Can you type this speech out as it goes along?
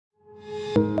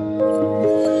This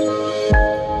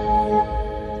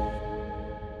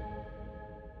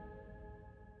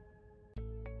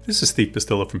is Steve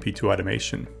Pastillo from P2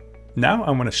 Automation. Now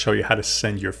I want to show you how to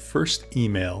send your first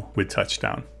email with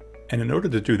Touchdown. And in order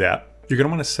to do that, you're going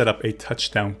to want to set up a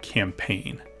Touchdown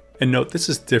campaign. And note, this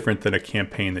is different than a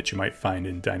campaign that you might find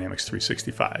in Dynamics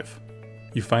 365.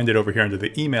 You find it over here under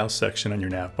the email section on your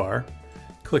nav bar.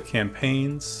 Click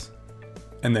Campaigns,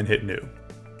 and then hit New.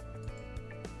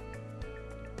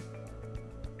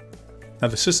 Now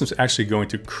the system's actually going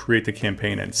to create the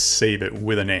campaign and save it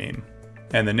with a name.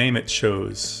 And the name it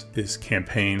shows is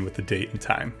campaign with the date and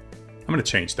time. I'm going to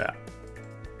change that.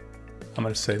 I'm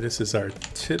going to say this is our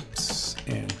tips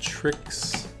and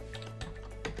tricks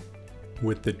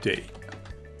with the date.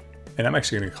 And I'm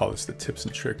actually going to call this the tips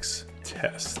and tricks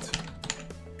test.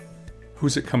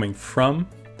 Who's it coming from?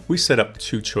 We set up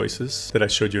two choices that I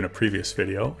showed you in a previous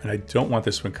video, and I don't want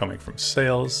this one coming from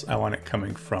sales. I want it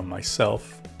coming from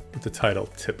myself with the title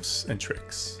tips and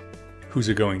tricks. Who's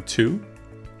it going to?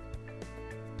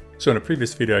 So in a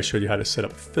previous video, I showed you how to set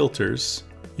up filters.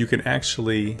 You can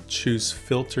actually choose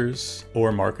filters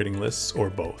or marketing lists or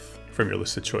both from your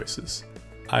list of choices.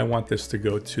 I want this to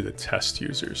go to the test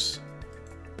users.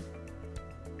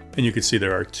 And you can see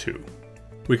there are two.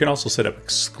 We can also set up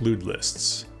exclude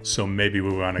lists. So maybe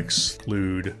we want to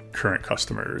exclude current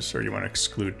customers or you want to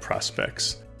exclude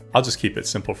prospects. I'll just keep it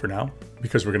simple for now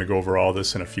because we're going to go over all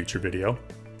this in a future video.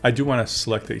 I do want to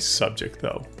select a subject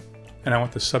though. And I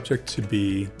want the subject to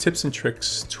be Tips and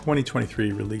Tricks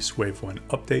 2023 Release Wave 1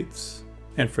 Updates.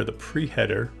 And for the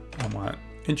pre-header, I want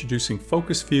Introducing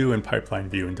Focus View and Pipeline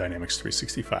View in Dynamics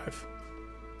 365.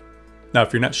 Now,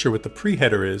 if you're not sure what the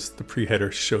pre-header is, the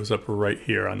pre-header shows up right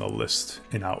here on the list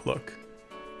in Outlook.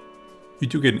 You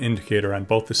do get an indicator on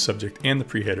both the subject and the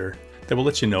pre-header that will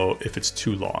let you know if it's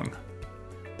too long.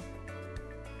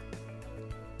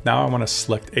 Now I want to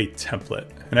select a template.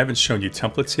 And I haven't shown you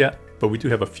templates yet, but we do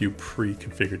have a few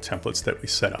pre-configured templates that we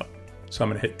set up. So I'm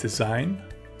going to hit Design.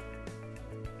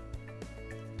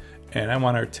 And I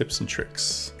want our tips and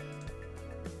tricks.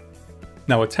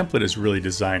 Now a template is really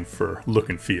designed for look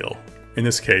and feel. In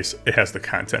this case, it has the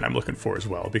content I'm looking for as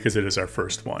well because it is our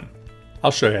first one.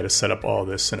 I'll show you how to set up all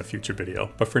this in a future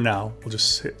video, but for now, we'll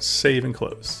just hit Save and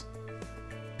Close.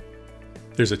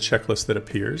 There's a checklist that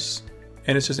appears,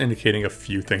 and it's just indicating a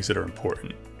few things that are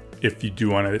important. If you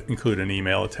do want to include an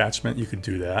email attachment, you could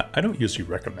do that. I don't usually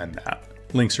recommend that.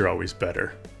 Links are always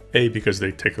better. A, because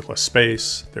they take less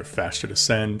space, they're faster to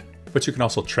send, but you can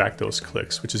also track those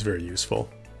clicks, which is very useful.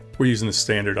 We're using the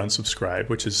standard unsubscribe,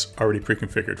 which is already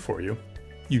pre-configured for you.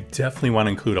 You definitely want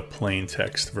to include a plain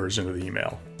text version of the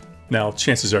email. Now,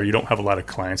 chances are you don't have a lot of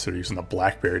clients that are using the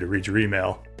BlackBerry to read your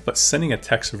email, but sending a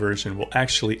text version will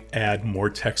actually add more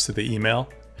text to the email,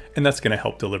 and that's going to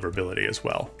help deliverability as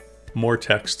well. More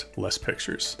text, less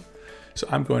pictures. So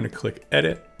I'm going to click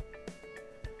Edit.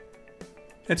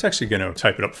 It's actually going to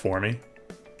type it up for me.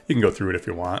 You can go through it if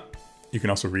you want. You can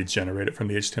also regenerate it from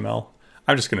the HTML.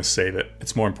 I'm just going to save it.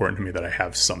 It's more important to me that I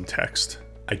have some text.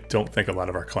 I don't think a lot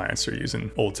of our clients are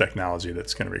using old technology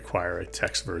that's going to require a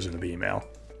text version of the email.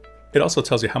 It also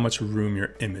tells you how much room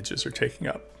your images are taking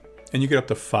up. And you get up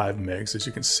to 5 megs, as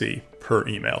you can see, per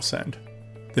email send.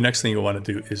 The next thing you'll want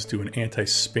to do is do an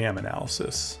anti-spam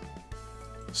analysis.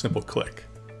 Simple click.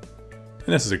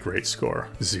 And this is a great score,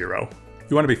 0.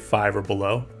 You want to be 5 or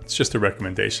below. It's just a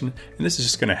recommendation. And this is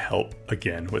just going to help,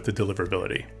 again, with the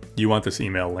deliverability. You want this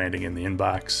email landing in the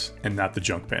inbox and not the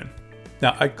junk bin.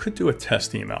 Now, I could do a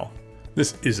test email.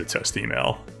 This is a test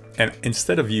email. And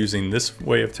instead of using this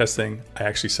way of testing, I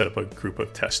actually set up a group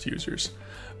of test users.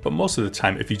 But most of the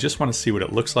time, if you just want to see what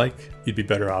it looks like, you'd be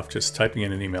better off just typing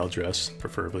in an email address,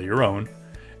 preferably your own,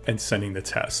 and sending the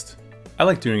test. I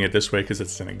like doing it this way because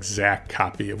it's an exact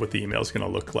copy of what the email is going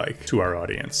to look like to our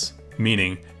audience.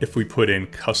 Meaning, if we put in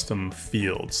custom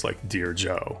fields like Dear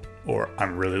Joe, or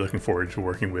I'm really looking forward to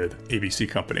working with ABC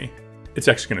Company, it's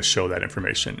actually going to show that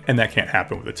information. And that can't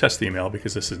happen with a test email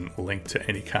because this isn't linked to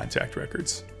any contact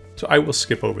records. So I will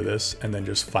skip over this and then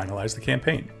just finalize the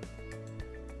campaign.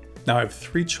 Now I have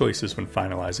 3 choices when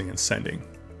finalizing and sending.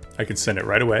 I can send it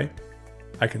right away,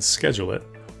 I can schedule it,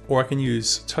 or I can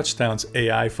use Touchdown's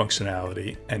AI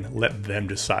functionality and let them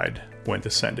decide when to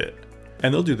send it.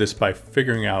 And they'll do this by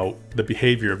figuring out the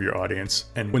behavior of your audience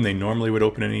and when they normally would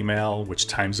open an email, which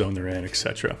time zone they're in,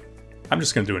 etc. I'm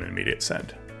just going to do an immediate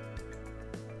send.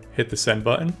 Hit the send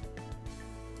button,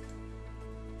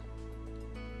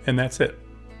 and that's it.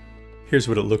 Here's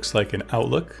what it looks like in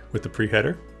Outlook with the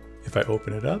pre-header. If I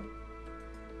open it up,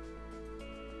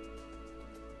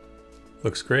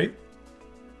 looks great.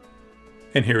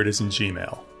 And here it is in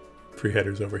Gmail.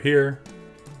 Pre-header's over here,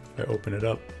 I open it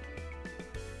up.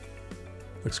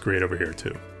 Looks great over here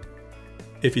too.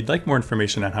 If you'd like more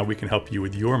information on how we can help you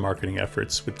with your marketing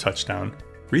efforts with Touchdown,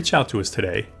 reach out to us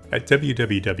today at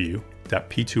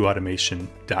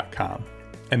www.p2automation.com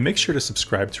and make sure to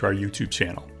subscribe to our YouTube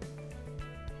channel.